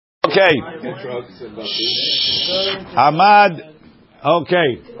Okay. Ahmad. Okay.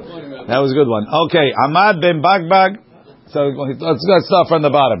 That was a good one. Okay. Ahmad ben Bagbag. So let's start from the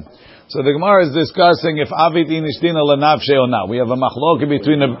bottom. So the Gemara is discussing if Avid Inishtina Lanavshe or not. We have a machloke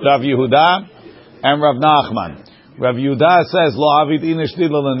between Rav Yehuda and Rav Nachman. Rav Yehuda says, Lo Avid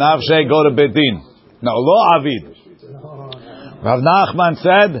Inishtina Lanavshe, go to Bedin. No, Lo Avid. Rav Nachman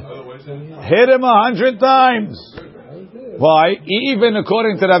said, hit him 100 times. Why? Even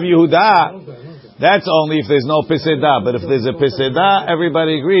according to Rav Yehuda, that's only if there's no Peseda. But if there's a Peseda,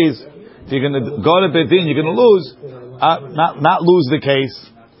 everybody agrees. If you're going to go to Bedin, you're going to lose. Not lose the case.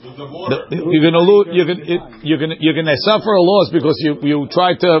 You're going to lose. You're going to suffer a loss because you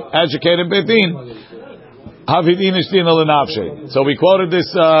tried to educate in Bedin. So we quoted this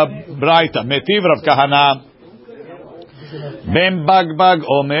Braita. Metiv Rav Kahana Ben Bagbag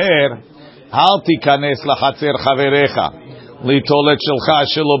Omer Hal tikanes lachatzer chaverecha litolet shelcha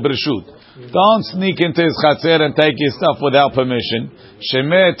shelo breshut. Don't sneak into his chatzer and take his stuff without permission.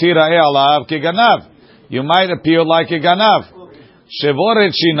 Shemeh tirae alav keganav. You might appear like a ganav.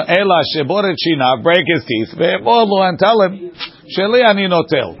 Shevoret shina, break his teeth. Ve'evolo, and tell him sheli ani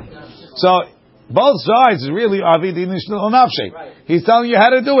notel. So both sides really avid inishnu nafshe. He's telling you how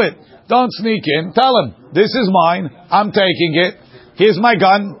to do it. Don't sneak in. Tell him this is mine. I'm taking it. Here's my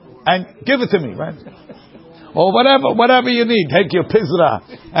gun, and give it to me, right? Or whatever you need. Take your pizra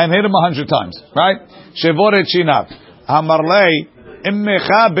and hit him 100 times, right? Shevoret shina. Amarlei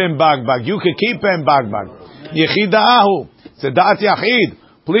immecha ben bagbag. You can keep ben bagbag. Yechidaahu. Sedat yachid.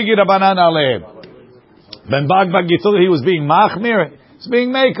 Pligi rabanan aleim. Ben bagbag, you thought he was being machmir. He's being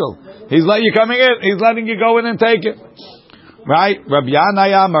makel. He's letting you coming in. He's letting you go in and take it. Right? Rabbi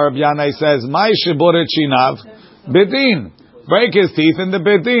Yanai says, "My sheboret shinav bedin, break his teeth in the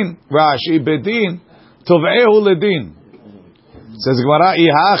bedin." Rashi bedin tovehu ledin. Says Gemara,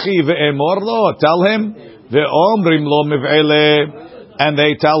 "Ihachi ve'emor lo." Tell him ve'omrim lo miv'ele, and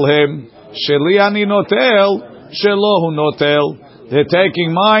they tell him, "Sheli ani notel, shelohu notel." They're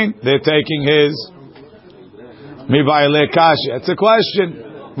taking mine. They're taking his. Miv'ele kashi. It's a question.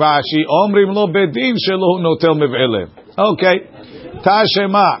 Rashi, omrim lo bedin shelohu notel miv'ele. Okay.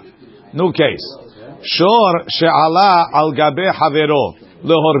 Tashema. New case. Shor she'ala al gabe havero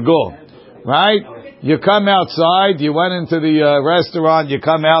lehorgo. Right? You come outside, you went into the restaurant, you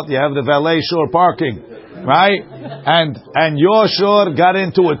come out, you have the valet shore parking. Right? And your shore got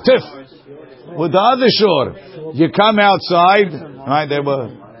into a tiff with the other shore. You come outside, right? They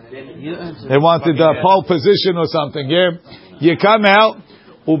wanted the pole position or something here. You come out,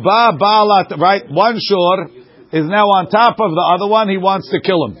 uba ba'alat, right? One shore is now on top of the other one. He wants to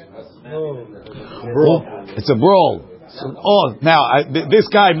kill him. It's a brawl. Now this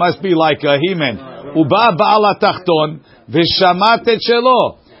guy must be like He-Man. Uba ba'ala tachton v'shamat et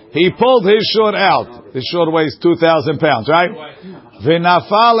shelo. He pulled his shore out. His shore weighs 2,000 pounds, right?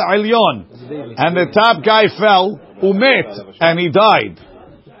 V'nafal elyon, and the top guy fell. Umet, and he died.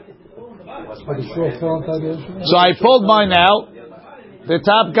 So I pulled mine out. The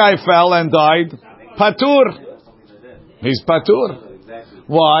top guy fell and died. Patur. He's patur.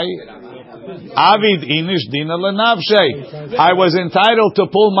 Why? Avid inish dina lenavshe. I was entitled to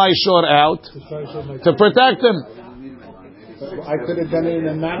pull my shore out to protect him. I could have done it in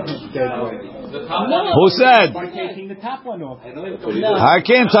a mountain dead way. Who said? By taking the top one off. I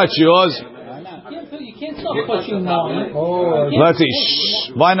can't touch yours. You can't stop touching mine. Let's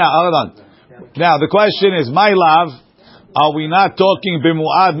see. Why not? Hold on. Now the question is, my love, are we not talking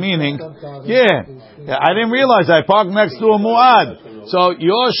bimuad? Meaning, I didn't realize I parked next to a muad. So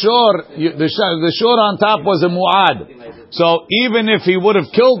your shore, the shore on top was a muad. So even if he would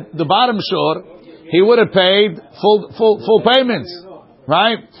have killed the bottom shore, he would have paid full payments,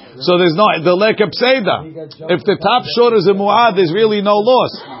 right? So there's no the lekab seda. If the top shore is a muad, there's really no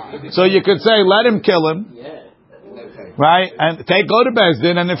loss. So you could say, let him kill him, right? And go to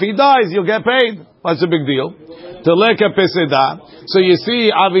Bezdin, and if he dies, you'll get paid. What's the big deal? To lekab peseda. So you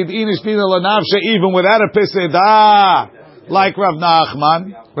see, avid inish dina lanavshe, even without a peseda, like Rav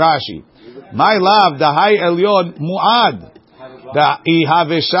Nachman, Rashi. My love, the high elyon muad. The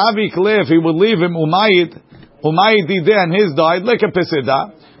ihaveshavi klef, he would leave him umayid dide, and his died like a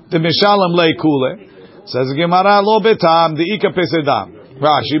peseda. The mishalem lei kule says Gemara lo betam the ika peseda.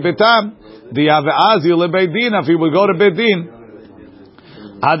 Rashi betam the aveazi le beidin, if he would go to bedin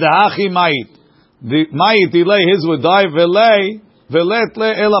adahachi mayit the mayit delay his would die velet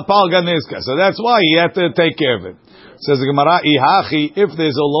le elapal ganiska. So that's why he had to take care of it. Says Gemara ihachi, if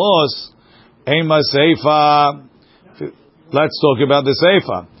there's a loss ema seifa. Let's talk about the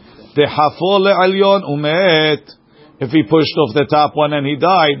seifa. The hafol le'alyon umet. if he pushed off the top one and he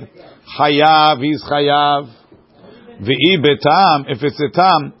died, chayav, he's chayav. V'i betam, if it's a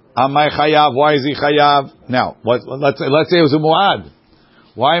tam, amay chayav, why is he chayav? Now, let's say it was a mu'ad.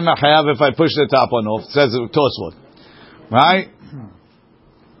 Why am I chayav if I push the top one off? It says Tosfot. Right?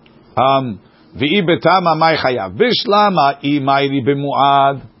 V'i betam amay chayav. Bishlama imayri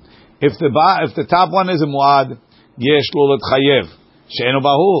b'mu'ad. If the top one is a mu'ad, yesh lo l'tchayev. She'enu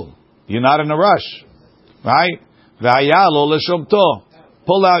bahul. You're not in a rush. Right? V'haya lo l'shomto.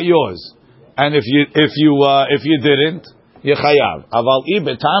 Pull out yours. And if you didn't, you're chayav. Aval I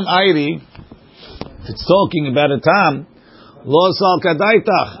betam ayri. If it's talking about a tam, lo sal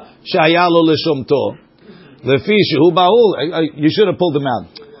kadaitach. She'haya lo l'shomto. Lefi shehu bahul. You should have pulled him out.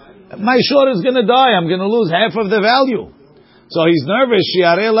 My short is going to die. I'm going to lose half of the value. So he's nervous.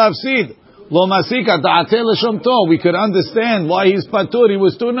 Shiarei lafsid. Lo masika da'ateh l'shomto. We could understand why he's patur. He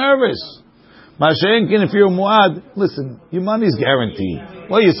was too nervous. Mashenkin, if you're muad, listen, your money's guaranteed.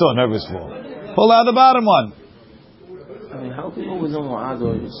 What are you so nervous for? Pull out the bottom one. I mean, how people was on muad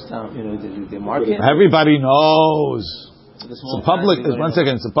or they market? Everybody knows. It's a public. One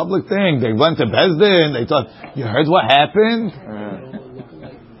second. It's a public thing. They went to Bezdin. They thought, you heard what happened?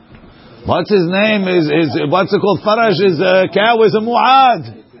 What's his name? What's it called? Farash is cow is a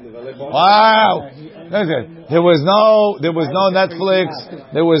muad. Wow. There was no Netflix.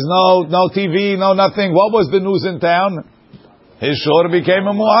 There was no TV. No nothing. What was the news in town? His shore became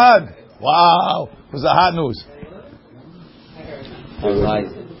a muad. Wow. It was a hot news.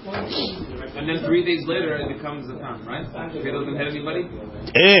 And then 3 days later it becomes a tam, right? If he doesn't have anybody?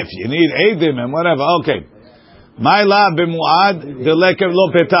 If you need Eidim and whatever, okay. My la b'muad delekev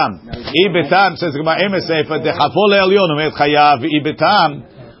lo betam. I betam says Gemara Emes Sefer dechafol le'elyon umet chayav. I betam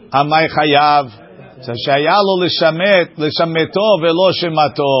amay chayav. So shayalo l'shameto velo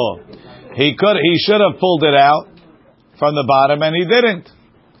shemato. He should have pulled it out from the bottom and he didn't.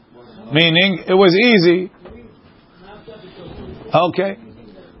 Meaning it was easy. Okay.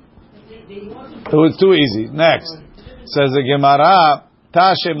 It was too easy. Next says the Gemara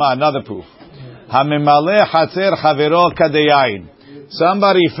Tashema, another proof. Hamimale chatzer chavero kadeyayin.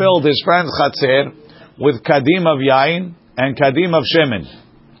 Somebody filled his friend's chatzer with kadim of yain and kadim of shemen.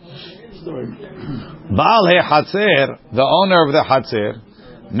 Baal he chatzer, the owner of the chatzer,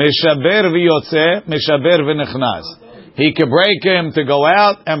 mishaber v'yotze, mishaber v'nechnas. He could break him to go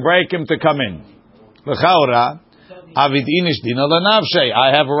out and break him to come in. L'chaura, avid inish dina l'navshei.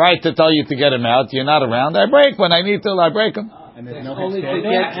 I have a right to tell you to get him out. You're not around. I break when I need to. I break him. And there's no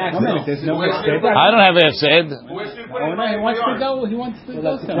there's no I don't have a said. Oh no, he wants to go. He wants to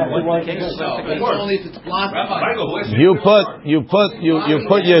go somewhere. You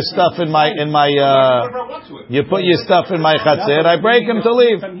put your stuff in my you put your stuff in my chatzer. I break him to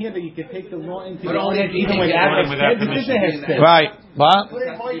leave. From here that you could take the law into But only if you can get out without permission. Right. What?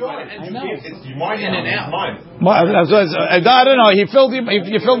 I know. It's in and out. I don't know. You filled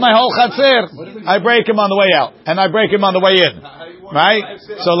my whole chatzer. I break him on the way out, and I break him on the way in. Right?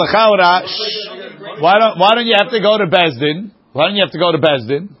 So l'chaura, why don't you have to go to Bezdin? Why don't you have to go to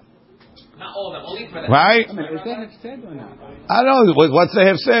Bezdin? Not all of them, only for that. Right? I mean, is that hefsed or not? I don't know. What's the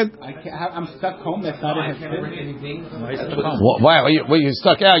hefsed? I'm stuck home. That's not a hefsed. Why? You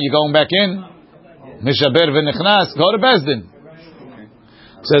stuck out? You going back in? Mishaber v'nechnas. Go to Bezdin.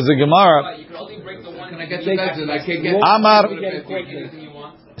 Says the Gemara. You can only break the one. Can I get the Bezdin? I can't get Amar. anything you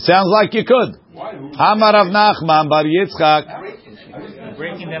want. Sounds like you could. Amar Rav Nachman bar Yitzchak.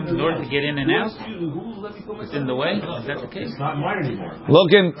 Breaking them in order to get in and out? It's in the way? Is that the case? It's not mine anymore.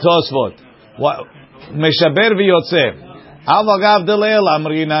 Look in Tosfot. Meshaber v'yotzeh. Avagav delel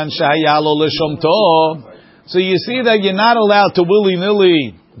amrinan shahayalo l'shomto. So you see that you're not allowed to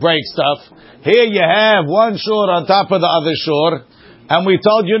willy-nilly break stuff. Here you have one shore on top of the other shore, and we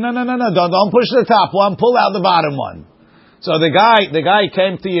told you, no, don't push the top one, pull out the bottom one. So the guy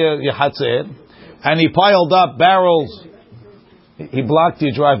came to your hatzir, and he piled up barrels. He blocked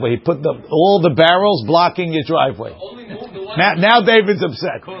your driveway. He put all the barrels blocking your driveway. Now David's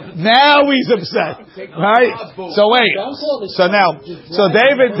upset. Now he's upset, right? So wait. So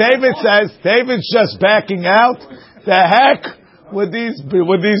David says David's just backing out. The heck with these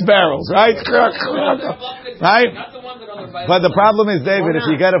barrels, right? Right? But the problem is, David, if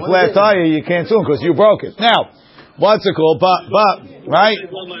you get a flat tire, you can't sue him because you broke it. Now, what's it called? But right?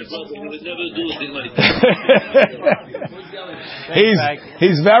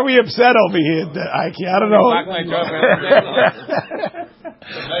 He's very upset over here. I don't know.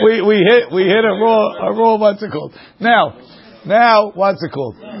 we hit a raw. What's it called? Now, Now, what's it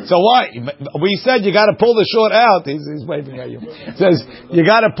called? So what? We said you got to pull the short out. He's waving at you. He says you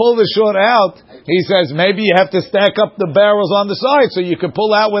got to pull the short out. He says maybe you have to stack up the barrels on the side so you can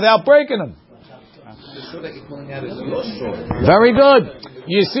pull out without breaking them. Very good.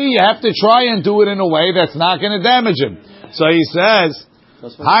 You see, you have to try and do it in a way that's not going to damage him. So he says,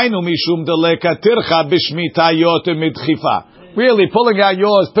 "Hainu mishum deleka tircha b'shmita yoter midchifa." Really, pulling out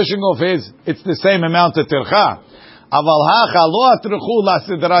yours, pushing off his, it's the same amount of tircha. Aval hacha lo atrichu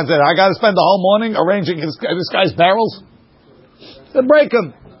lasidran. I got to spend the whole morning arranging this guy's barrels. Then break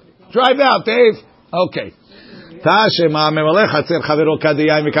him. Drive out, Dave. Okay. Tashema memalech hatzer chavero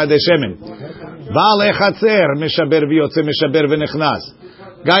kadiyai mikadei shemen. Va'alech hatzer mishaber v'yotze mishaber v'nechnas.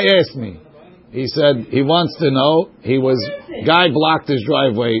 Guy asked me. He said he wants to know. Guy blocked his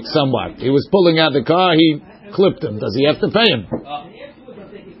driveway somewhat. He was pulling out the car. He clipped him. Does he have to pay him?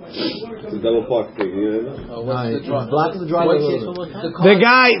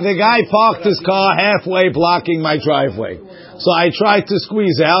 The guy parked his car halfway, blocking my driveway. So I tried to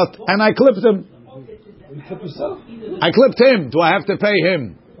squeeze out, and I clipped him. You clip yourself? I clipped him. Do I have to pay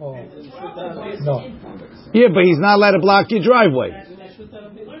him? Oh. No. Yeah, but he's not allowed to block your driveway.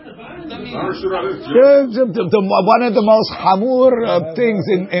 One of the most hamur things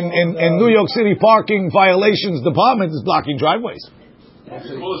in New York City parking violations department is blocking driveways.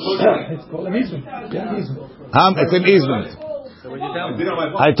 It's called an easement. It's an easement.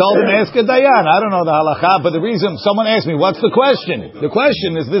 I told him, ask a Dayan. I don't know the halacha, but the reason someone asked me, what's the question? The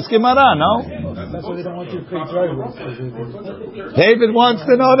question is this Gemara, no? That's why they don't want you to create driveways. David wants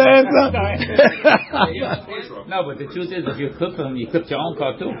to know the answer. No, but the truth is, if you clip him, you clip your own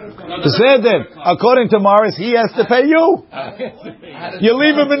car too. Said that, according to Morris, he has to pay you. You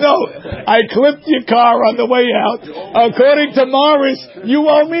leave him a note. I clipped your car on the way out. According to Morris, you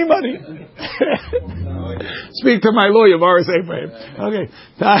owe me money. Speak to my lawyer, Morris Abraham. Okay.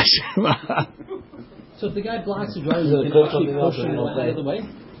 Tashma. So if the guy blocks the driveway, keep pushing the out of the way?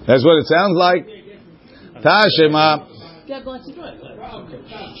 That's what it sounds like. Tashma. The guy blocks the driveway.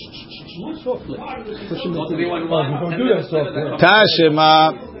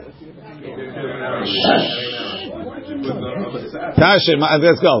 Tashma. Tashma.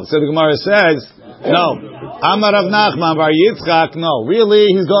 Let's go. So the Gemara says, no. Amar Rav Nachman Bar Yitzchak. No, really,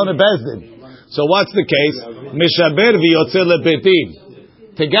 he's going to Bezdin. So what's the case? Mishaber v'yotze lebetin.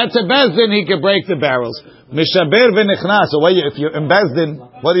 To get to Bezdin, he can break the barrels. Mishaber v'nechnas. So if you're in Bezdin,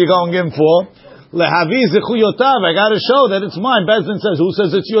 what are you going in for? Lehavi zechuyotav. I got to show that it's mine. Bezdin says, who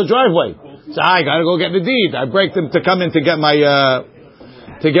says it's your driveway? So I got to go get the deed. I break them to come in to get my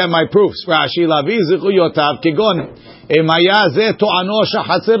proofs. Rashi lavi zechuyotav kigon emaya ze to'ano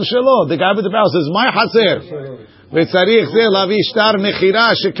shachaser shelo. The guy with the barrel says, my chaser. V'tzarich ze lavi shtar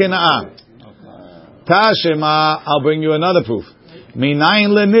mechira shekena'ah. Tashema, I'll bring you another proof. Minayin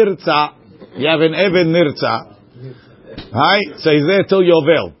le nirtza. You have an even nirtza. Right? So he's there till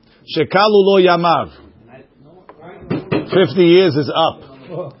Yovel. Shekalu lo yamav. 50 years is up.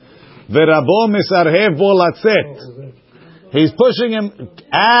 Verabo misarhev bo latzet. He's pushing him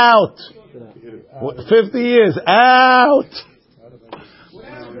out. 50 years out.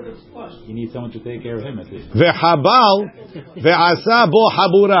 You need someone to take care of him at least. Ve'habal ve'asa bo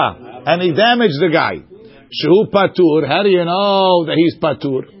habura. And he damaged the guy. Shu patur. How do you know that he's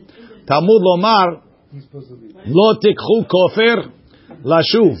patur? Talmud lomar lo tikhu kofer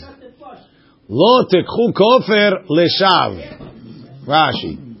lashuv, lo tikhu kofer leshav.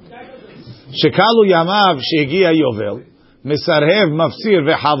 Rashi. Shekalu yamav shegia yovel misarhev mafsir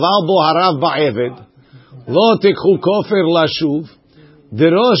ve'haval bo harav ba'eved lo tikhu kofer lashuv.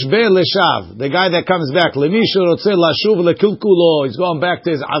 Derosh be leshav, the guy that comes back. Lemishu rotze lashuv lekilkulo. He's going back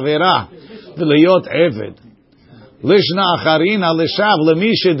to his avera. V'leyot eved. Lishna acharina leshav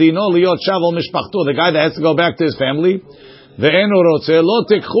lemishu dino liyot shav al mishpachto. The guy that has to go back to his family. Ve'enu rotze lo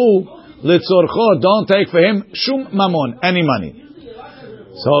tikhu letzorcho. Don't take for him shum mamon, any money.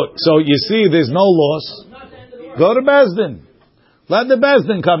 So you see, there's no loss. Go to Bezdin. Let the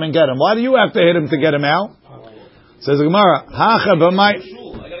Bezdin come and get him. Why do you have to hit him to get him out? Says the Gemara, Hacha b'may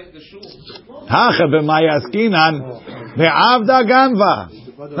askinan ve'avda ganva.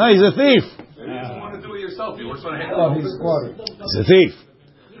 No, he's a thief. You want to do it yourself. You want to hit he's squatted. He's a thief.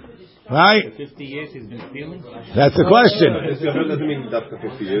 Right? 50 years he's been stealing? That's the question.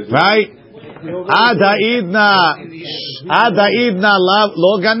 Right? Ada idna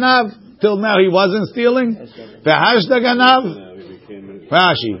lo ganav. Till now he wasn't stealing. Ve'hashda ganav.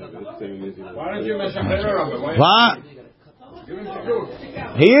 Rashi. Why don't you mention him? What?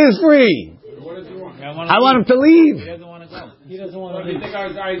 He is free. I want him to leave. He doesn't want to go. He doesn't want to.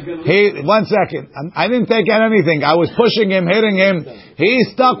 One second. I didn't take out anything. I was pushing him, hitting him. He's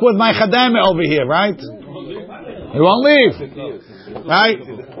stuck with my chadame over here, right? He won't leave. Right?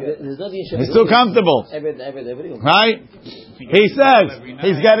 He's too comfortable. Right? He says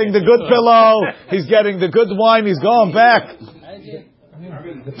he's getting the good pillow. He's getting the good wine. He's going back.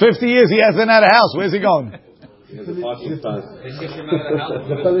 50 years he hasn't had a house. Where's he going?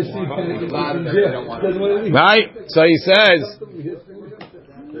 Right? So he says,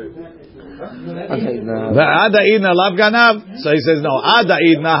 so he says, no.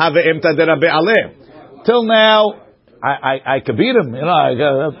 Till now, I could beat him. You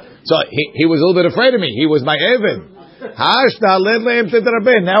know, so he was a little bit afraid of me. He was my Evan. Now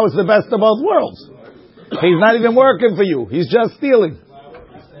it's the best of both worlds. He's not even working for you. He's just stealing.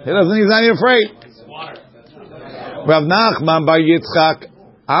 He's not even afraid. Rav Nachman bar Yitzchak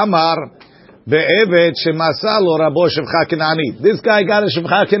Amar be'eved shemasa lo rabo shevcha kenanit. This guy got a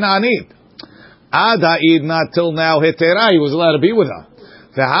shevcha kenanit. Ada idna till now hetera. He was allowed to be with her.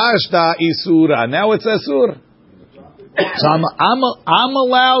 V'hashta isura. Now it's asur. So I'm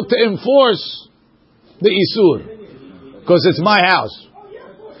allowed to enforce the isur because it's my house.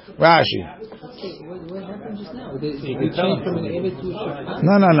 Rashi. What happened just now? They changed from an Eved to a Shofar?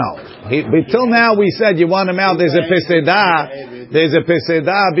 No. Till now we said you want him out. There's a peseda. There's a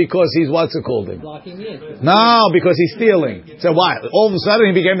peseda because he's what's it called? No, because he's stealing. So why? All of a sudden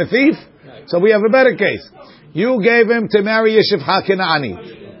he became a thief? So we have a better case. You gave him to marry a Shevcha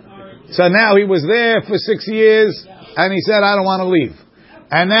Kena'anit. So now he was there for 6 years and he said, I don't want to leave.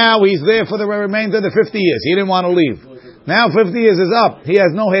 And now he's there for the remainder of the 50 years. He didn't want to leave. Now 50 years is up. He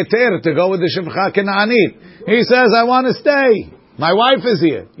has no heter to go with the Shevcha Kena'anit. He says, I want to stay. My wife is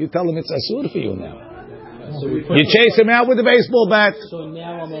here. You tell him it's asur for you now. So you chase him out with a baseball bat. So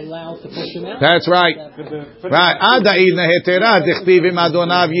now I'm allowed to push him out? That's right. Right. Ada idna hetera dichtiv im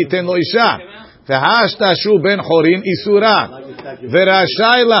adonav yiten lo isha. V'hashta shu ben chorin isura.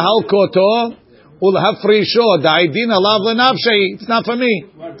 V'rashai lahalkoto ulhafrisho da'idin alav lenafshei. It's not for me.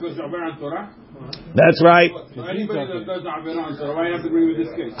 That's right. So anybody that does Aviran, so why have to agree with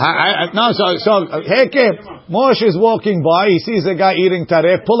this case? So Heke, Moshe is walking by, he sees a guy eating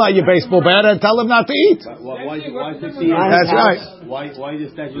taref, pull out your baseball bat and tell him not to eat. Why 50 years? That's right. Why the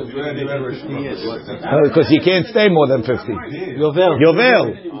statute of limitations 50 years? Because he can't stay more than 50.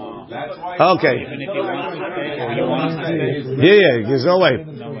 Yovel. Okay. Yeah, there's no way.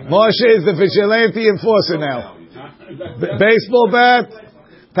 Moshe is the vigilante enforcer now. Baseball bat,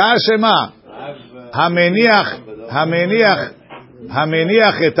 Tashema. Hameniach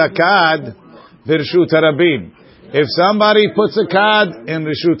et hakad v'rshut harabim. If somebody puts a kad in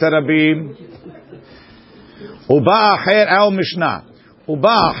rshut harabim, uba acher al mishnah, uba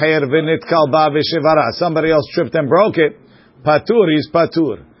acher v'nitkal ba v'shevara. Somebody else tripped and broke it. Patur is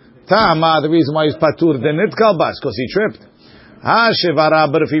patur. Tama, the reason why he's patur the nitkal ba is because he tripped. Ha shevara,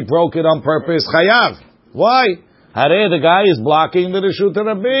 but if he broke it on purpose, chayav. Why? Hare, the guy is blocking the Reshut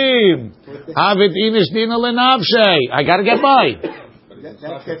Rabim. Avid inish dina lenavshei. I gotta get by. That's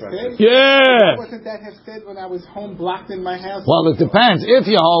hefted? Yeah. Wasn't that hefted when I was home blocked in my house? Well, it depends.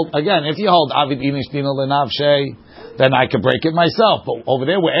 If you hold Avid inish dina lenavshei, then I could break it myself. But over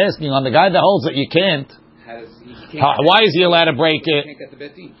there, we're asking on the guy that holds it, you can't. Why is he allowed to break it?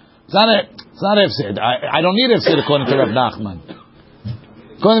 It's not hefsid. I don't need hefsid according to Rav Nachman.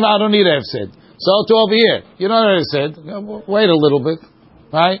 I don't need hefsid. So to over here, you know what I said? Wait a little bit,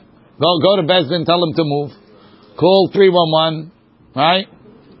 right? Go to Bezdin, tell him to move. Call 311, right?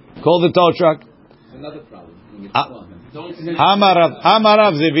 Call the tow truck. Another problem.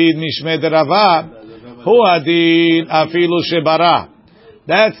 Amarav Zivid Nishmed Rava Hu Adin Afilu Shebara.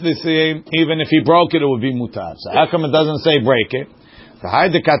 That's the same. Even if he broke it, it would be mutar. So how come it doesn't say break it?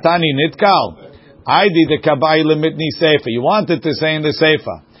 The Katani Nitkal. Aidi the Kabai Limitni Sefer. You wanted to say in the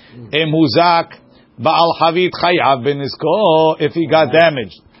Sefer. Emhuzak Baal Chavit Chayav ben Nisko. If he got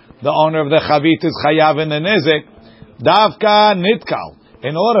damaged, the owner of the Chavit is Chayav in the Nizik. Davka Nitkal.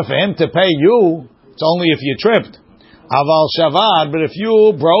 In order for him to pay you, it's only if you tripped. Aval Shavad, but if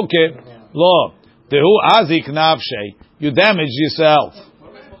you broke it, lo Tehu Azik Navshe, you damaged yourself.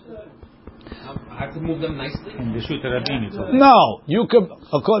 I have to move them nicely. No, you could.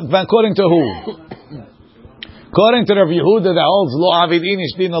 According to who? According to Rav Yehuda that holds lo avid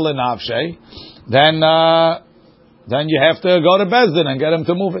inish dina lenavshe, then you have to go to Bezdin and get him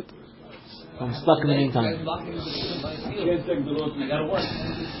to move it. I'm stuck in the meantime.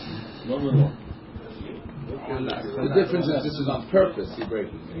 The difference is this is on purpose. You're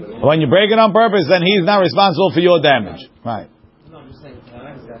breaking it. When you break it on purpose, then he's not responsible for your damage, right?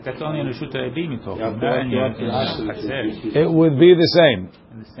 That's only in the Shut Rebim you're talking. It would be the same.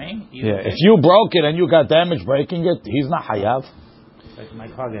 The same? Yeah. If you broke it and you got damage breaking it, he's not hayav. Like my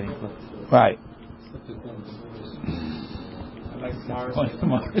car getting flipped. Right. That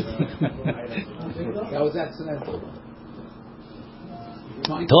was accidental.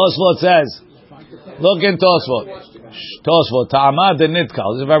 Tosfot says, look in Tosfot. Tosfot, Ta'amad de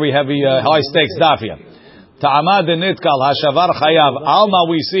Nitkal. This is a very heavy, high stakes daf here. Ta'amad de Nitkal, Hashavar Chayav. Alma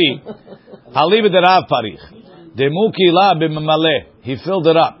we see. Halib de Rav Parich. De Mukila b'memale. He filled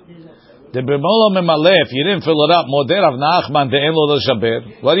it up. De b'molo memale. If you didn't fill it up, Moder Rav Nachman de Enlo del Shaber.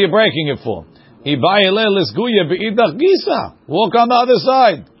 What are you breaking it for? Ibayele lisguye be'idach gisa. Walk on the other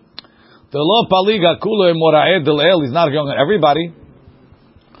side. The lo paliga kulo emoraed del el. He's not going on everybody.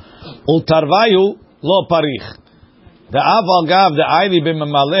 Ultarvayu lo parich. The aval gav the aili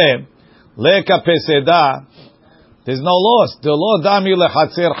b'memale leka peseda. There's no loss. The lo dami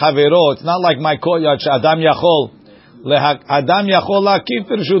lechatzer chavero. It's not like my koyach adam yachol. Adam yachol lakif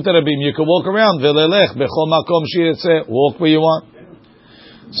tershut rabim. You can walk around. Velelech bechol makom shiyetze. Walk where you want.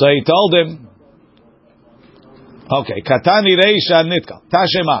 So he told him. Okay, katani reisha nitka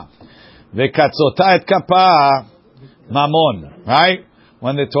tashema vekatzota et kapa mamon. Right?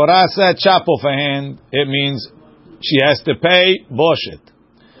 When the Torah said chop off a hand, it means she has to pay boshet.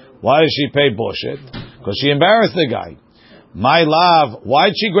 Why does she pay boshet? Because she embarrassed the guy. My love,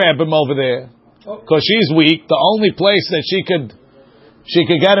 why'd she grab him over there? Because she's weak. The only place that she could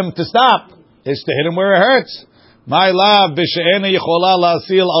get him to stop is to hit him where it hurts. My love, b'she'ena yichola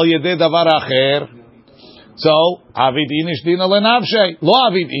la'asil al yedei davar acher. So, avid inish dina lenavshay. Lo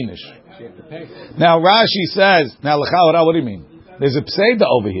avid inish. Now Rashi says, now l'chaora, what do you mean? There's a pseida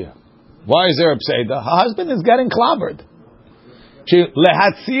over here. Why is there a pseida? Her husband is getting clobbered. She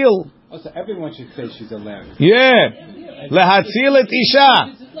lehatzil. Oh, so everyone should say she's allowed. Yeah, lehatzil et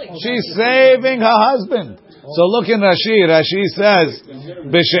isha. She's saving her husband. So look in Rashi. Rashi says,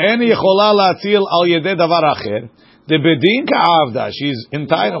 "B'she'en yichola la'atzil al yedei davar acher." The bedin ka'avda. She's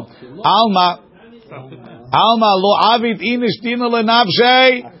entitled. Alma lo avid inish dina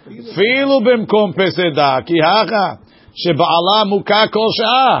lenavshay filu b'mkom peseda ki hacha sheba'ala muka kol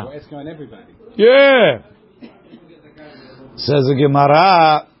sha'ah. We're asking on everybody. Yeah. Says the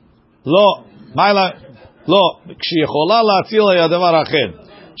Gemara, lo כשיכולה להציל היה דבר אחר.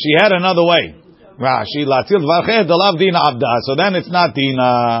 She had another way. Rashi להציל דבר אחר דלאו דין עבדה. So then it's not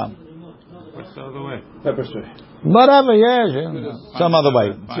dina. What's the other way? Pepper spray. Whatever, yeah. Some other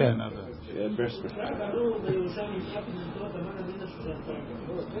way. Yeah.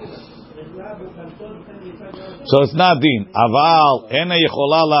 So it's not din. Aval ena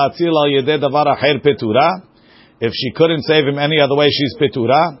yichola la'atzil al yedei davar acher petura. If she couldn't save him any other way, she's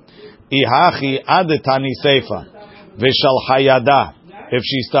petura. Ihachi adetani seifa v'shal hayada. If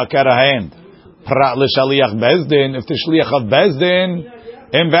she stuck at her hand, prat l'shaliach bezdin. If the shliach of bezdin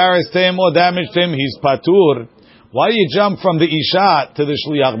embarrassed him or damaged him, he's patur. Why do you jump from the isha to the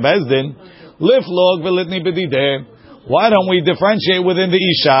shliach bezdin? Liflog v'litni bedideh. Why don't we differentiate within the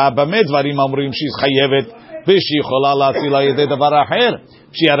isha? B'medvarim amrim she's chayevet. V'shichola la'atzil al yedei davar acher.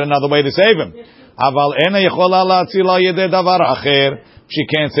 She had another way to save him. Aval ena yichola la'atzil al yedei davar acher. She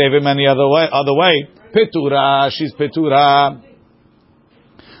can't save him any other way. Petura, she's petura.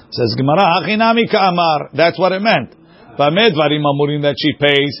 Says Gemara, hachinami ka'amar. That's what it meant. B'medvarim amurim that she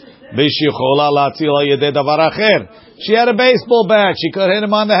pays. V'shichola la'atzil al yedei davar acher. She had a baseball bat. She could hit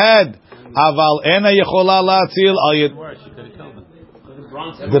him on the head. Aval ena yichola la'atzil al yedei.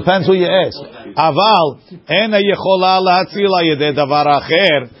 Depends who you ask. Aval ena yichola la'atzil al yedei davar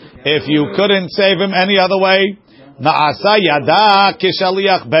acher. If you couldn't save him any other way, na'asa yada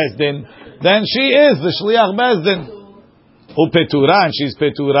kishaliach bezdin. Then she is the shliach bezdin. Upetura, and she's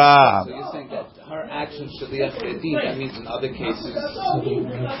petura. So you're saying that her action shaliach bedin. That means in other cases.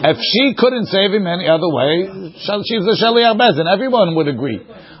 If she couldn't save him any other way, she's the shaliach bezdin. Everyone would agree.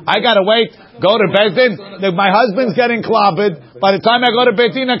 I gotta wait, go to bezdin. My husband's getting clobbered. By the time I go to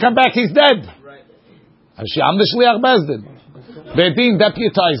bezdin and come back, he's dead. I'm the shliach bezdin. Bezdin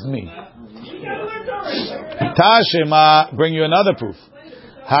deputized me. Tashema, bring you another proof.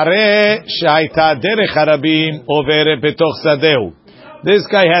 Hare shaita derech harabim overe betoch sadeu. This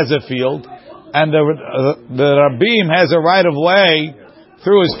guy has a field, and the rabim has a right of way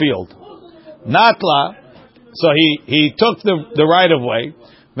through his field. Natla, so he took the right of way.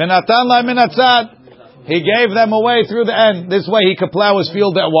 V'natan la minatzad. He gave them away through the end. This way he could plow his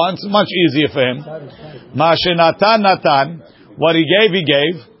field at once. Much easier for him. Mashenatan natan. What he gave, he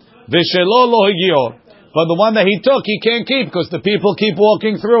gave. V'shelo lo higio. But the one that he took, he can't keep because the people keep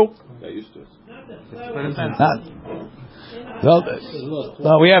walking through.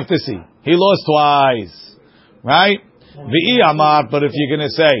 No, we have to see. He lost twice, right? V'i amar, but if you're going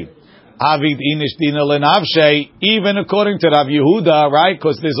to say avid inish dina lenavshe, even according to Rav Yehuda, right?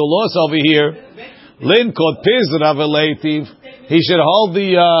 Because there's a loss over here. Lin kod pizra v'leitiv. He should hold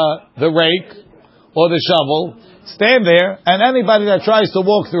the rake or the shovel, stand there, and anybody that tries to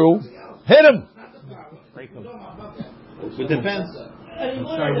walk through, hit him. It depends.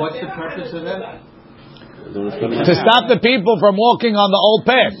 Sorry, what's the purpose of that? To stop the people from walking on the old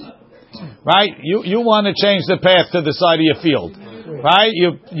path, right? You want to change the path to the side of your field, right?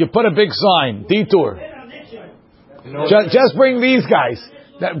 You put a big sign, detour. Just bring these guys.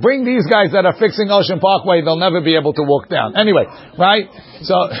 Bring these guys that are fixing Ocean Parkway. They'll never be able to walk down. Anyway, right?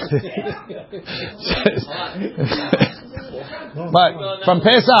 So, but from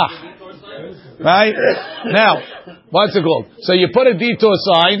Pesach, right? Now, what's it called? So you put a detour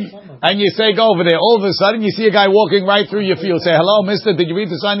sign and you say, go over there. All of a sudden, you see a guy walking right through your field. Say, hello, mister, did you read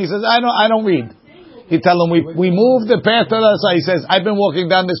the sign? He says, I don't read. You tell him, we moved the path to the other side. He says, I've been walking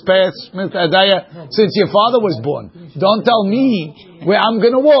down this path, Mr. Adaya, since your father was born. Don't tell me where I'm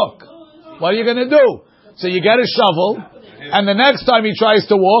going to walk. What are you going to do? So you get a shovel, and the next time he tries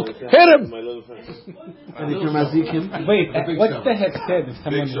to walk, hit him. Wait, what's the hesed if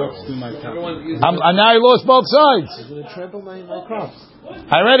someone walks through my top? And now I lost both sides.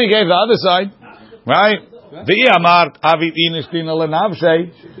 I already gave the other side, right? V'i amart avid inish dina lenavshe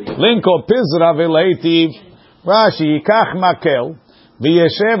linko pizra v'leitiv Rashi yikach makel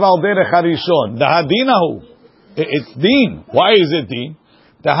v'yeshev al derech harishon. The hadinahu, it's din. Why is it din?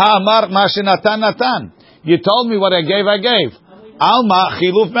 The ha'amar ma shenatan natan. You told me what I gave. Alma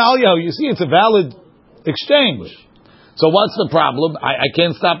chiluf me'al. You see, it's a valid exchange. So what's the problem? I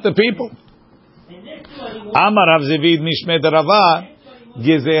can't stop the people. Amar Rav Zivid mishmed Rava.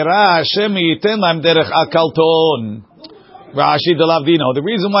 Gezerah Hashem yiten lahem derech akalton. Rashi de Lavdino. The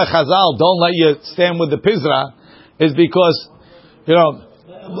reason why Chazal don't let you stand with the Pizra is because,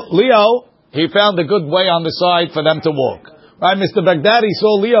 Leo, he found a good way on the side for them to walk. Right, Mr. Baghdadi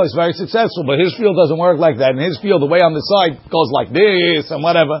saw Leo is very successful, but his field doesn't work like that. In his field, the way on the side goes like this and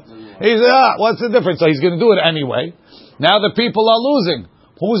whatever. He said, what's the difference? So he's going to do it anyway. Now the people are losing.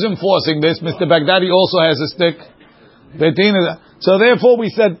 Who's enforcing this? Mr. Baghdadi also has a stick. So therefore we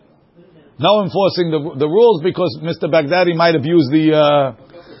said no enforcing the rules because Mr. Baghdadi might abuse the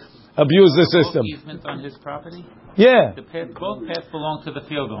system. Easement on his property? Yeah. Both paths belong to the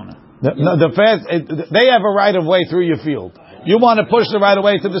field owner. The path, they have a right of way through your field. You want to push the right of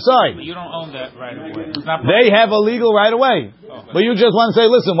way to the side. But you don't own that right of way. They have a legal right of way. But you just want to say,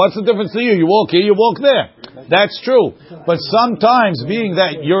 listen, what's the difference to you? You walk here, you walk there. That's true. But sometimes, being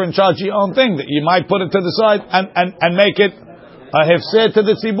that you're in charge of your own thing, that you might put it to the side and make it a hefsed to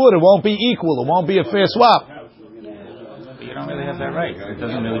the tzibur. It won't be equal. It won't be a fair swap. But you don't really have that right. It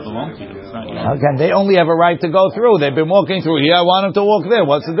doesn't really belong to you. It's not yours. Again, they only have a right to go through. They've been walking through here. I want them to walk there.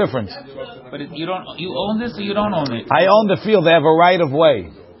 What's the difference? But you own this or you don't own it? I own the field. They have a right of way.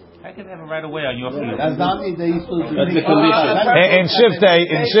 I can have a right of way on your field. That's not me. They used to. In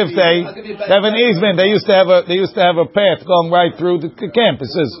Shiftay, they have an easement. They used to have a path going right through the camp. It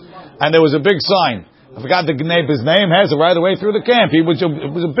says, and there was a big sign. I forgot the neighbor's name. Has a right of way through the camp. It was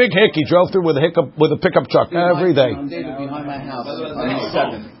a big hick. He drove through with a pickup truck every day. Behind my house, on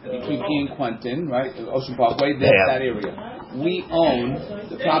 7 between P and Quentin, right, Ocean Parkway. There's that area. We own,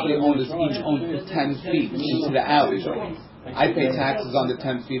 the property owners each own 10 feet into the alley. I pay taxes on the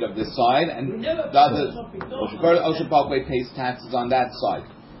 10 feet of this side, and the other Ocean Parkway pays taxes on that side.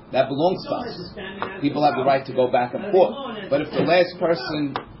 That belongs to us. People have the right to go back and forth. But if the last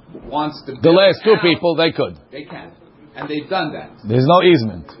person wants to build the last two people, they could. They can. And they've done that. There's no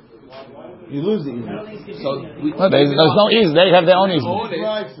easement. You lose the easement. So there's no easement. They have their own easement.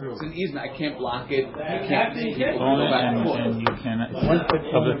 It's an easement. I can't block it. I can't make people Own go it back and forth. and you cannot.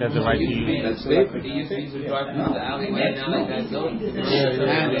 The public has the right to use it. That's it. He used to drive through the alleyway now like that zone.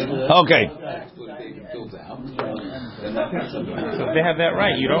 Okay. So if they have that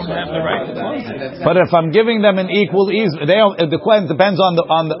right, you don't have the right to close it. But if I'm giving them an equal easement, the question depends on the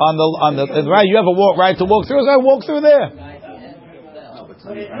right. You have a right to walk through. So I walk through there.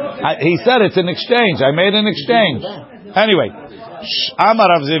 He said it's an exchange. I made an exchange. Anyway, Amar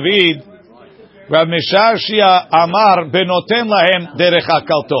Rav Zivid, Rav Mishar Shia Amar benoten lahem derech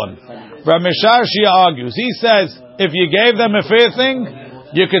hakalton. Rav Mishar Shia argues. He says if you gave them a fair thing,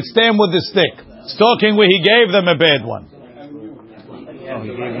 you could stand with the stick. It's talking where he gave them a bad one.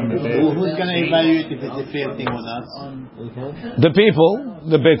 Who's going to evaluate if it's a fair thing or not? The people,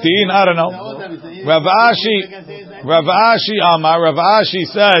 the betin. I don't know. Rav Ashi Amar. Rav Ashi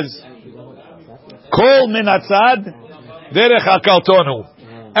says, "Kol min hatzad derech hakaltonu.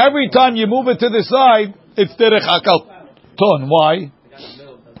 Every time you move it to the side, it's derech hakalton. Why?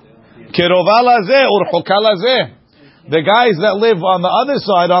 Kirovalazeh urchukalazeh. The guys that live on the other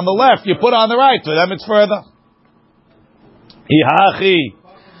side, on the left, you put on the right. For them, it's further.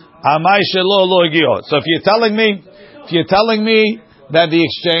 So if you're telling me that the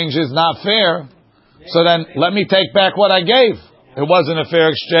exchange is not fair, so then let me take back what I gave. It wasn't a fair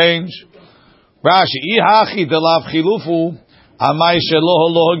exchange. Rashi, ihachi delav chilufu, amai shelo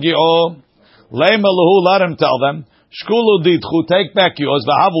lo gio, leimelahu. Let him tell them, shkulu didchu, take back yours.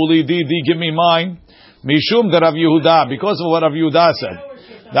 Vahavuli didi, give me mine. Mishum de Rav Yehuda, because of what Rav Yehuda said.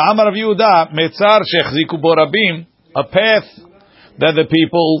 The Amar Rav Yehuda, metzar shechziku borabim, a path that the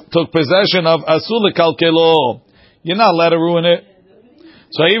people took possession of. Asul kalkelo, you're not allowed to ruin it.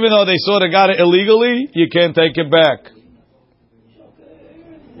 So even though they sort of got it illegally, you can't take it back.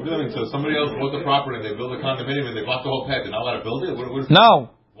 What does that mean? So somebody else bought the property and they built a condominium and they bought the whole path. They're not allowed to build it?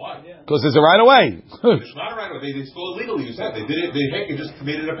 No. Why? Because it's a right of way. It's not a right of way. They stole it illegally. You said they did it. They just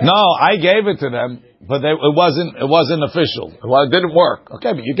made it a path. No, I gave it to them, but it wasn't official. Well, it didn't work.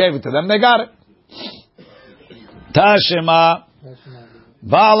 Okay, but you gave it to them. They got it. Tashema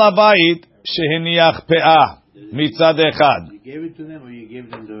Ba'al Bayit shehiniach pe'ah mitzad echad. You gave it to them, or you gave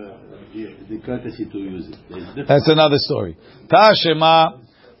them the courtesy to use it? That's another story. Tashema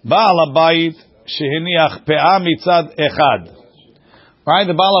Ba'al Bayit shehiniach pe'ah mitzad echad. Right,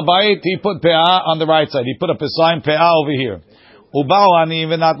 the Ba'al Bayit, he put pe'ah on the right side. He put up a sign pe'ah over here. Uba'u anim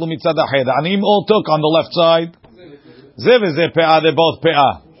v'natlu mitzad ached. Anim all took on the left side. Zev v'zeh pe'ah, they're both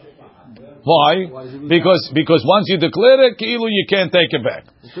pe'ah. Why? Because once you declare it, ki'ilu, you can't take it back.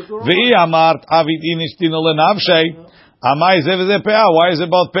 V'i amart avid inishtino lenavshei. Amai zev v'zeh pe'ah. Why is it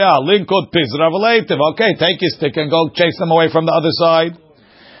both pe'ah? Linkot pizra v'leitiv. Okay, take your stick and go chase them away from the other side.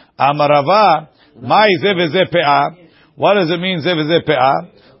 Amarava, mai zev v'zeh pe'ah. What does it mean, zev v'zeh pe'ah?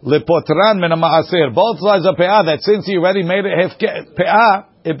 Lepotran min ha'ma'aser. Both sides of pe'ah, that since he already made it pe'ah,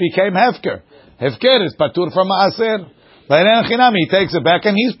 it became hefker. Hefker is patur from ma'aser. He takes it back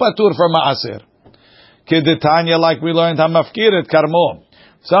and he's patur from ma'aser. Kedetanya, like we learned, hamafkiret karmo.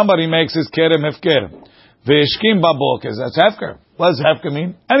 Somebody makes his kerem hefker. Ve'eshkim babokes. That's hefker. What does hefker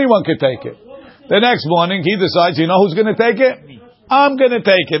mean? Anyone could take it. The next morning, he decides, you know who's going to take it? I'm going to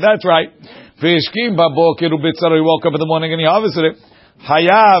take it. That's right. Ve'eshkim baboker ubitzar. He woke up in the morning and he harvested it.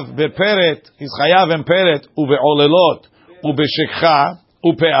 Hayav beperet. He's hayav and peret. Ube'olelot. Ubeshekha.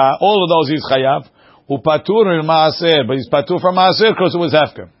 Upe'ah. All of those he's chayav. Upatur in maaser, but he's patur from maaser because it was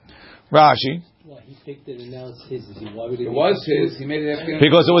hefker. Rashi. Well, he picked it and now it's his. Why would it was his. He made it hefker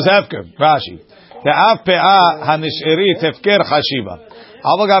because it was hefker. Rashi. Te'av pe'ah hanisherit hefker chashiva.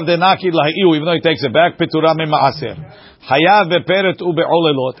 Avagav denaki lahiu, even though he takes it back, petura me maaser. Hayav beperet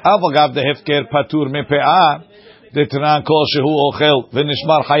ube'olelot. Avagav de hefker patur me pe'ah. Detran kol shehu ochel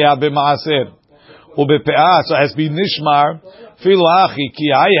v'nishmar hayav be maaser. Ubepe'ah, so it has to be nishmar. Filu achi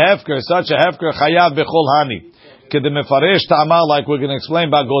ki hay hefker, such a hefker chayav bechol hani. Kedemefaresh ta'amal, like we're going to explain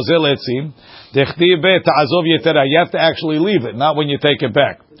about gozel etzim. Dechtiv be ta'azov yetera. You have to actually leave it, not when you take it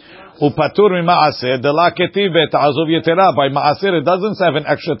back. Upatur mi ma'aser, de la ketiv be ta'azov yetera. By ma'aser, it doesn't have an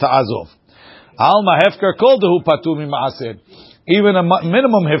extra ta'azov. Alma hefker kol dehu patur mi ma'aser. Even a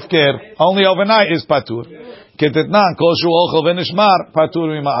minimum hefker, only overnight, is patur. Ketetnan kol shu ochel v'nishmar, patur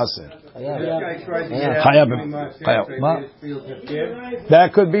mi ma'aser.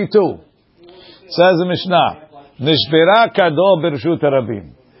 That could be two. Says the Mishnah, Nishbera kado b'rshut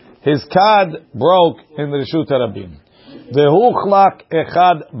harabim. His kad broke in the rshut harabim. Vehuchlak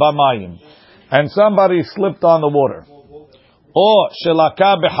echad b'mayim, and somebody slipped on the water. Or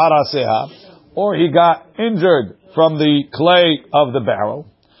shelaka b'haraseha, or he got injured from the clay of the barrel.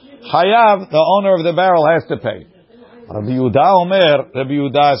 Hayav, the owner of the barrel, has to pay. Rabbi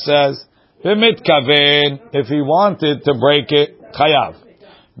Yehuda says, if he wanted to break it, chayav.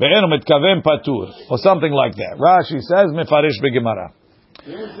 Ve'enu mitkaven patur, or something like that. Rashi says, mefarish begemara.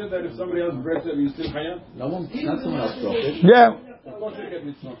 You ever said that if somebody else breaks it, you still chayav? No one, not someone else broke it. Yeah.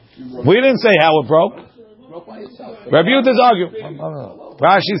 We didn't say how it broke. Rabbi Yehuda's arguing.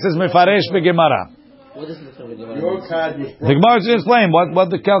 Rashi says, mefarish begemara. What is the The Gemara is explain what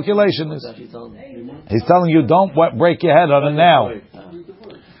the calculation is. He's telling you don't break your head on it now.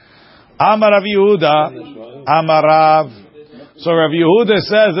 Amar Rav Yehuda, Amar Rav. So Rav Yehuda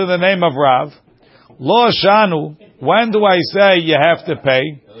says in the name of Rav, Lo Shanu. When do I say you have to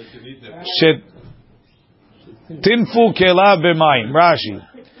pay? Tinfu kela b'mayim. Rashi.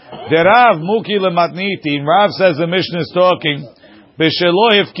 The Rav muki lematniti. Rav says the Mishnah is talking.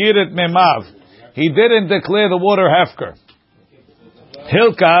 B'shelo hifkiret memav. He didn't declare the water hefker.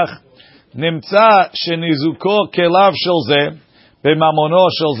 Hilkach Nimtza shenizuko kelav shel zeh b'mamono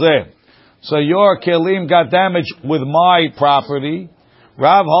shel zeh. So your kelim got damaged with my property.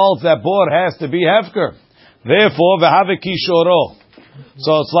 Rav holds that bor has to be hefker. Therefore, v'have kishoro.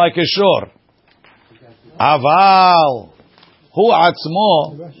 So it's like a shor. Aval hu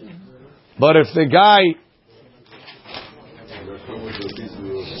atzmo. But if the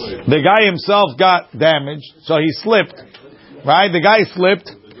guy himself got damaged, so he slipped, right? The guy slipped,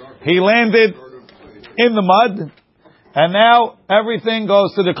 he landed in the mud, and now everything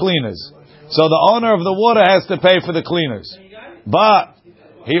goes to the cleaners. So the owner of the water has to pay for the cleaners. But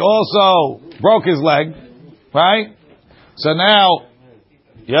he also broke his leg, right? So now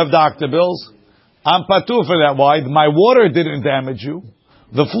you have doctor bills. I'm patur for that. Why? My water didn't damage you.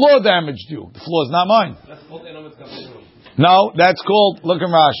 The floor damaged you. The floor is not mine. No, that's called, look in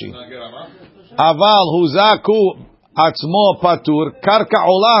Rashi. Aval huzaku atzmo patur karka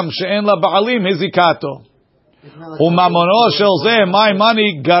olam she'en la ba'alim hizikato. Umamono shel zeh, my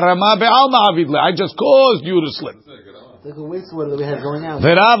money garama be'alma avidle. I just caused you to slip. Like a wastewater that we had going out.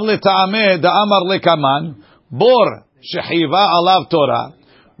 V'rav leta'ameh da'amar lekaman bor shechiva alav Torah.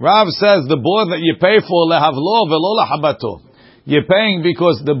 Rav says the bor that you pay for lehavlo velo lahabato. You're paying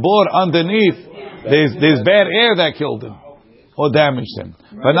because the bor underneath there's bad air that killed him or damaged him,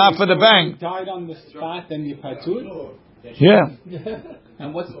 but not for the bank. Died on the spot and you patur. Yeah.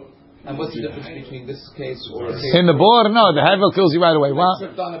 And what's the difference between this case or a case In the bor? No, the havel kills you right away. I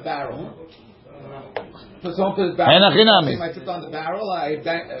tripped on a barrel. So someone put his barrel. I tripped on the barrel.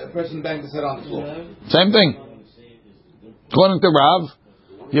 A person banged his head on the floor. Same thing. According to Rav,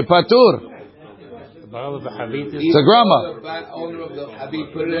 you patur. It's a grama.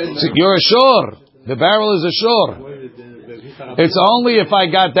 You're a shore. The barrel is a shore. It's only if I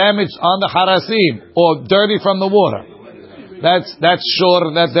got damaged on the harasim or dirty from the water. That's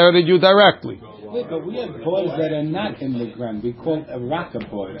shore that dirtied you directly. Wait, but we have boys that are not in the ground. We call a rock a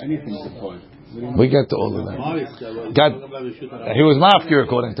boy. Anything's a boy. We get to all of that. He was mafkir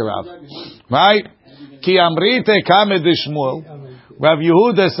according to Rav. Right? Ki amrite kame de Shmuel. Rav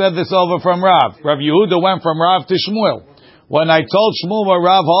Yehuda said this over from Rav. Rav Yehuda went from Rav to Shmuel. When I told Shmuel what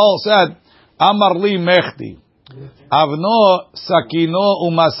Rav Hall said, Amar li mechti. Avno sakino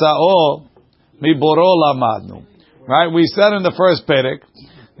umasao mi boro lamadnu. Right? We said in the first perek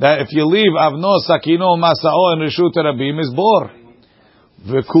that if you leave avno sakino umasao in reshut rabim is bor.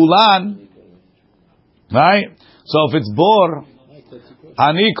 V'kulan. Right? So if it's bor,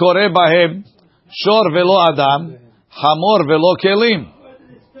 ani kore bahem shor velo adam. Hamor velo kelim.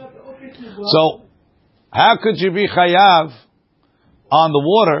 So, how could you be chayav on the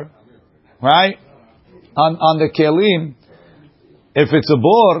water, right? On the kelim, if it's a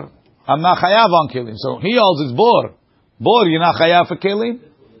bor, I'm not chayav on kelim. So he holds it's bor. Bor, you're not chayav for kelim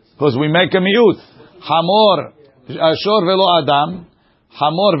because we make a miut. Hamor, shor velo adam,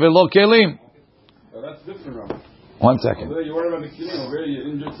 hamor velo kelim. That's different, Rabbi. 1 second. You worry about the kelim, over here you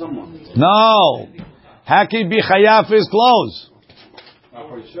injured someone. No. How can he be chayav his clothes?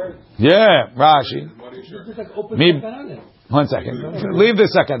 Yeah, Rashi. Me, 1 second. Leave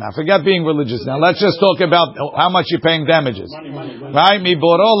this second now. Forget being religious now. Let's just talk about how much you're paying damages. Right? Mi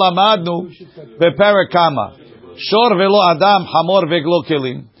boro lamadnu beperek Kama. Shor velo adam hamor veglo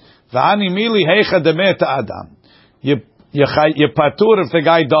kelim. V'ani mili heicha demet adam. You patur if the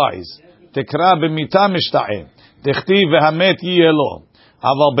guy dies. Tekra b'mita mishta'eh. Techti v'hamet yiyelo.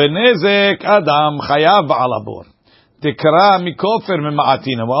 Aval benezek adam chayav ba'al habor. Tikra mikofer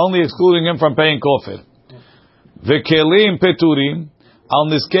mema'atina. We're only excluding him from paying kofer. Vekelim peturim al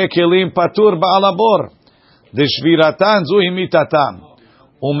niske kelim patur ba'al habor. Deshviratan zu imitatam.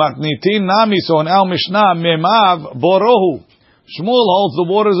 Umaknitin nami son al mishnah memav borohu. Shmuel holds the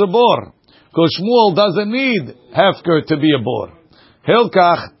water as a bor because Shmuel doesn't need hefker to be a bor.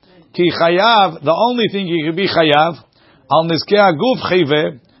 Hilkach ki chayav. The only thing he could be chayav. Al niskei aguf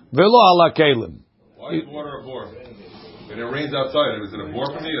chive velo ala kelim. Why is water a bor? When it rains outside, is it a bor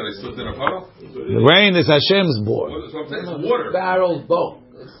for me that I slipped in a puddle? The rain is Hashem's bor. So I'm saying it's water. Barrel's boat.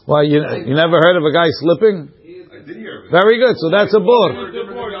 Well, you never heard of a guy slipping? I did hear of it. Very good. So that's a bor.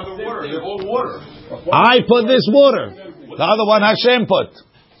 They're all water. I put this water. The other one Hashem put.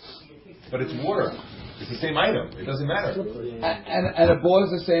 But it's water. It's the same item. It doesn't matter. And a bor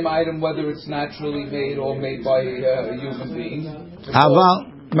is the same item whether it's naturally made or made by a human being.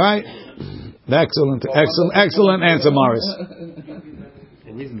 Aval, right? Excellent answer, Morris.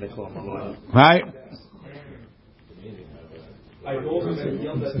 Right?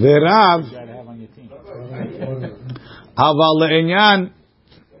 V'rav aval le'inyan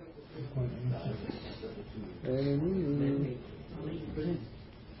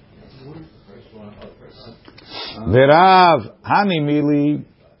V'Rav Hani Mili.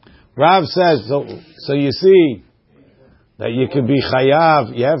 Rav says, so you see that you could be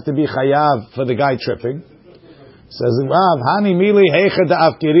chayav, you have to be chayav for the guy tripping. Says Rav Hani Mili Heicha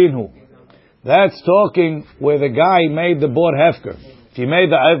Da'afkirinu. That's talking where the guy made the bor hefker. If he made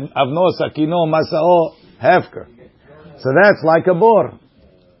the avno sakino masao hefker, so that's like a bor.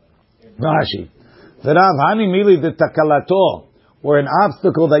 Rashi, the Rav Hani Mili the takalato, or an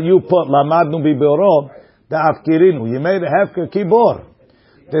obstacle that you put lamadnu biboro the afkirinu. You made a hefker kibor.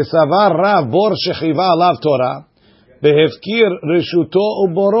 The savar Rav bor shechiva alav Torah behefkir rishuto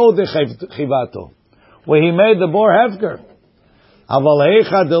uboro de chivato, where he made the bor hefker. Aval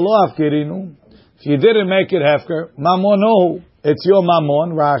heicha de lo afkirinu. If you didn't make it hefker, mamonohu, it's your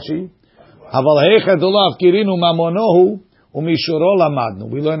mamon. Rashi. Aval heicha de lo afkirinu mamonohu umishoro lamadnu.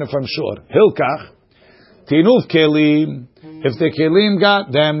 We learn it from Shor. Hilkach tinuf kelim. If the kelim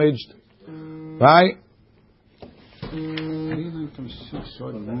got damaged, right?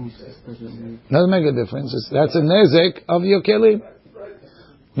 Doesn't make a difference. That's a nezek of your kelim.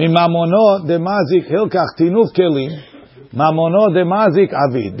 Mimamono de mazik hilkach tinuf kelim. Mamono de mazik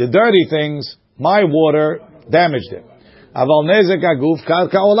avid. The dirty things, my water damaged it. Aval nezek aguf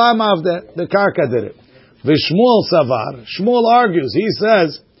karka olam avde. The karka did it. V'Shmuel savar. Shmuel argues. He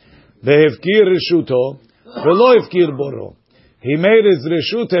says, v'hevkir rishuto v'lo hevkir boro. He made his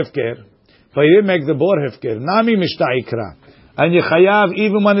reshut hefker, but he didn't make the bor hefker. Nami mishta'ikra. And you chayav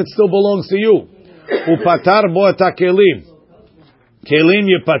even when it still belongs to you. Upatar bo eta kelim. Kelim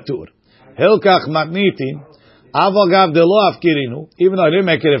yepatur. Hilkach matnitin. Avagav de lo afkirinu, even though I didn't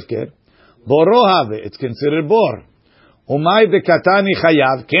make it hefker, boro have, it's considered bor. Umay de katani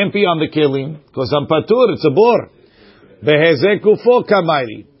chayav, can't be on the kelim, because on patur, it's a bor. Behezeku fo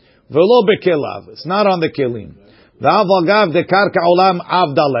kamairi, velo bekelav, it's not on the kelim. V'avagav de karka olam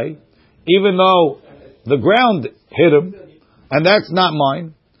avdalei, even though the ground hit him, and that's not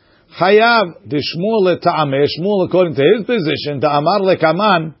mine. Chayav de Shmuel ta'ameh, Shmuel according to his position, ta'amar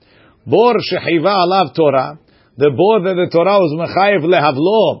lekaman, bor shechiva alav Torah, the bor that the Torah was mechayev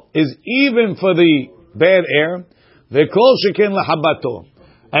lehavlo is even for the bad air, v'kol shekin lehabato,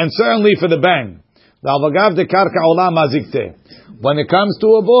 and certainly for the bang. V'avagav de karka olam azikte. When it comes to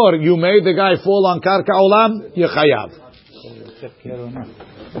a bor, you made the guy fall on karka olam, you chayav.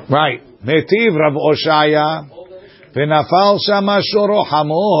 Right. Metiv Rav Oshaya, v'nafal shama shoro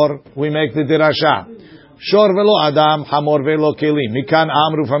hamor. We make the dirasha. Shor velo adam, hamor velo kelim. Mikan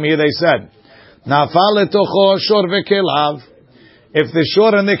amru, from here they said. Nafal letocho shor vekelav. If the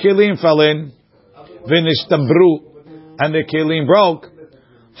shor and the kelim fell in, v'nishtabru, and the kelim broke,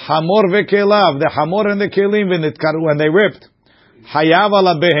 hamor vekelav, the hamor and the kelim v'nitkaru, when they ripped, hayav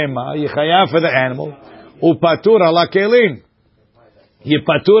ala behema, yichayav for the animal, upatur ala kelim,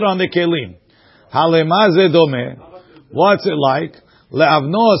 yipatur on the kelim. Halemaze dome, what's it like?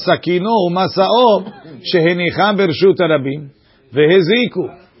 Le'avno sakino umasao shehenicham bershut arabim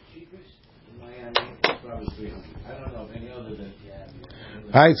veheziku.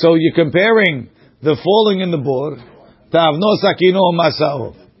 Right, so you're comparing the falling in the bor to avno sakino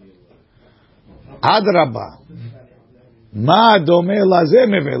masao. Adraba, ma dome lazeh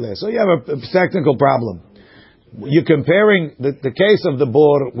mevele. So you have a technical problem. You're comparing the case of the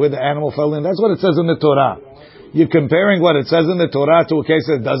bor where the animal fell in. That's what it says in the Torah. You're comparing what it says in the Torah to a case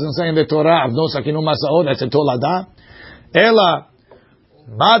that doesn't say in the Torah. Avno sakino masao. That's a tolada. Ela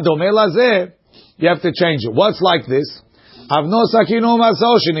ma dome lazeh. You have to change it. What's like this? Avno sakino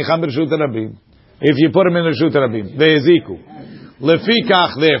masao shenicham b'rshut rabim. If you put him in reshut rabim, ve'eziku.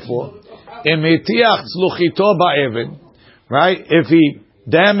 Lefikach, therefore, emetiach tzluchito ba'even, right? If he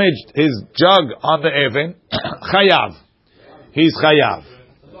damaged his jug on the even, chayav. He's chayav.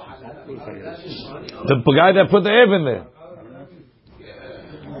 The guy that put the even there.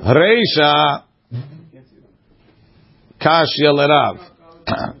 Reisha kashya l'Rav.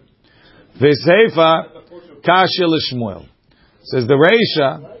 V'seifa kashya l'Shmuel. Says the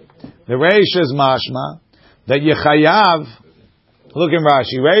Reisha is mashma that Yechayav. Look in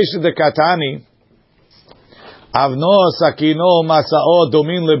Rashi. Reisha the Katani. Avno sakino masao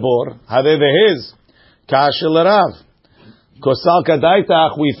domin lebor. Hade vehez kasher l'Rav. Kosal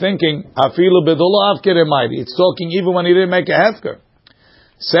kadaitach. We thinking afilu bedolo avkeremaidi. It's talking even when he didn't make a hefker.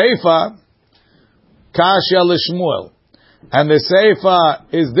 Seifa kasher l'Shmuel. And the Seifa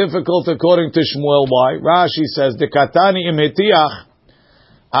is difficult according to Shmuel. Why? Rashi says, the Katani imetiach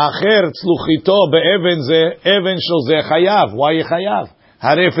acher tzluchito be'even ze even shel ze chayav. Why you chayav?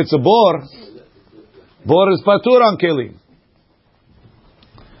 How if it's a bor is patur on kelim.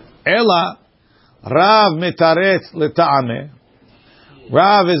 Ela Rav mitaretz leta'ameh.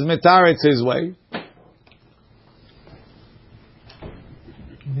 Rav is mitaretz his way.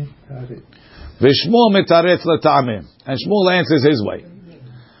 V'Shmuel mitaretz l'tameh. And Shmuel answers his way.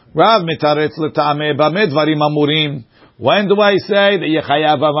 Rav mitaretz l'tameh b'ameh dvarim amurim. When do I say that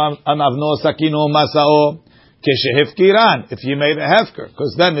yechayav an avno sakino masao? Keshehefkiran, if you made a hefker,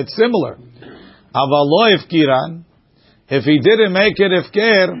 because then it's similar. Aval lo hefkiran, if he didn't make it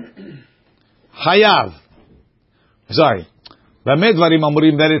hefker, chayav. Sorry. B'ameh dvarim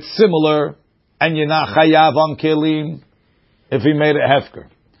amurim, that it's similar, and you're not chayav on kelim, if he made a hefker.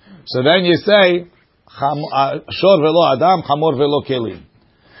 So then you say, shor velo adam, chamor velo kelim.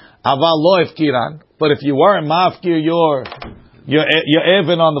 Aval lo hefkiran, but if you weren't mafkir your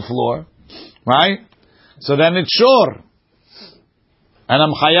even on the floor, right? So then it's shor. And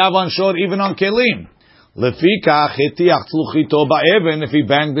I'm chayav on shor even on kelim. Lefikach hitiach tzluchito ba'even, if he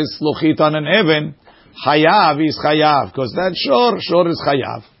banged this tzluchit on an even, chayav is chayav, because that's shor is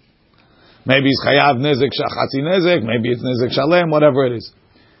chayav. Maybe it's chayav nezek shachatzi nezek, maybe it's nezek shalem, whatever it is.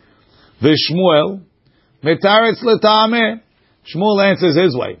 V'Shmuel, mitaretz l'tameh, Shmuel answers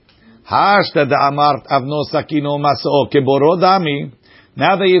his way. Hashta da'amart avno sakino mas'o keboro dami.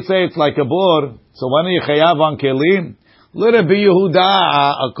 Now that you say it's like a bor, so when are you chayav on kelim? Let be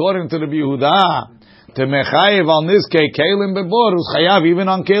Yehuda, according to the Yehuda, to mechayev on this kelim bebor, who's chayav even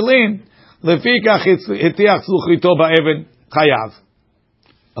on kelim. Lefikach hitiach tzluchito ba'even chayav.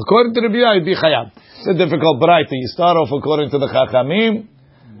 According to the Yehuda, you'd be chayav. It's a difficult braita. You start off according to the Chachamim,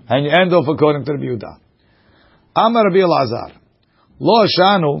 and you end off according to the Yehuda. Amar Rabbi Elazar, lo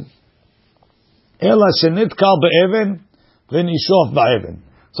shanu. Ela shenitkal be'even v'nishof ba'even.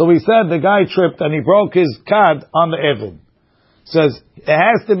 So we said the guy tripped and he broke his kad on the even. Says it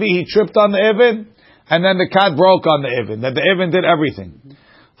has to be he tripped on the even and then the kad broke on the even. That the even did everything.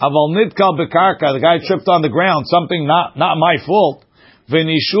 Aval nitkal bekarka, the guy tripped on the ground, something not my fault.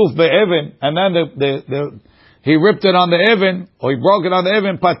 V'nishuf be'even, and then he ripped it on the even or he broke it on the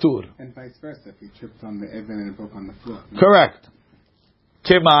even, patur. And vice versa, if he tripped on the even and it broke on the floor. Correct.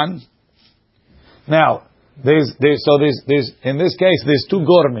 Kiman. Now, there's in this case there's two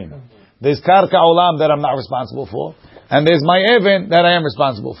gormim. There's karka olam that I'm not responsible for, and there's my even that I am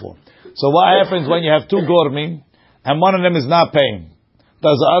responsible for. So what happens when you have two gormim and one of them is not paying?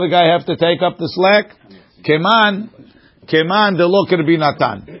 Does the other guy have to take up the slack? Keman the lo Rabbi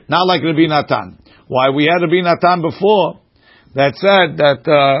Natan, not like Rabbi Natan. Why? We had Rabbi Natan before that said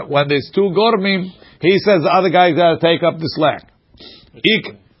that when there's two gormim, he says the other guy's got to take up the slack.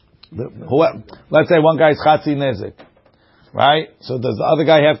 Let's say one guy's chatzi nezek, right? So does the other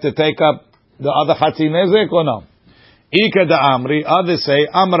guy have to take up the other chatzi nezek or no? Ika da amri. Others say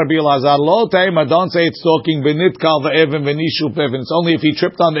Amar Rabbi Elazar lo teima. Don't say it's talking benitkal ve'even v'nishup even. It's only if he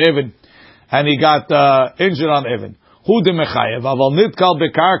tripped on the even and he got injured on the even. Hu de mechayev aval nitkal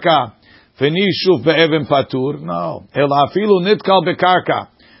bekarka v'nishup ve'even patur. No, el afilu nitkal bekarka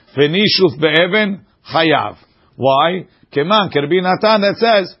v'nishup ve'even chayav. Why? Keman Rabbi Natan that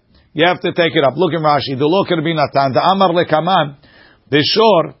says you have to take it up. Look in Rashi. The lo Rabbi Natan. The Amar lekaman. The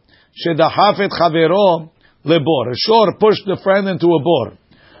shor shedahafet chavero lebor. A shor pushed the friend into a bor.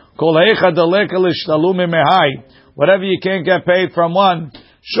 Kol heicha deleka l'shtalu mimehai. Whatever you can't get paid from one,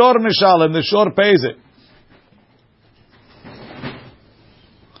 shor mishalim. The shor pays it.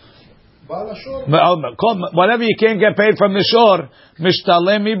 Whatever you can't get paid from the shor,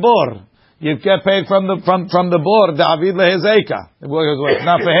 mishtalem mibor. You get paid from the board, the avid lehezeka. It's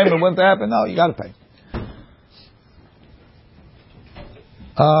not for him, it wouldn't happen. No, you got to pay.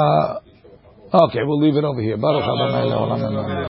 Okay, we'll leave it over here. Baruch Adonai le'olam.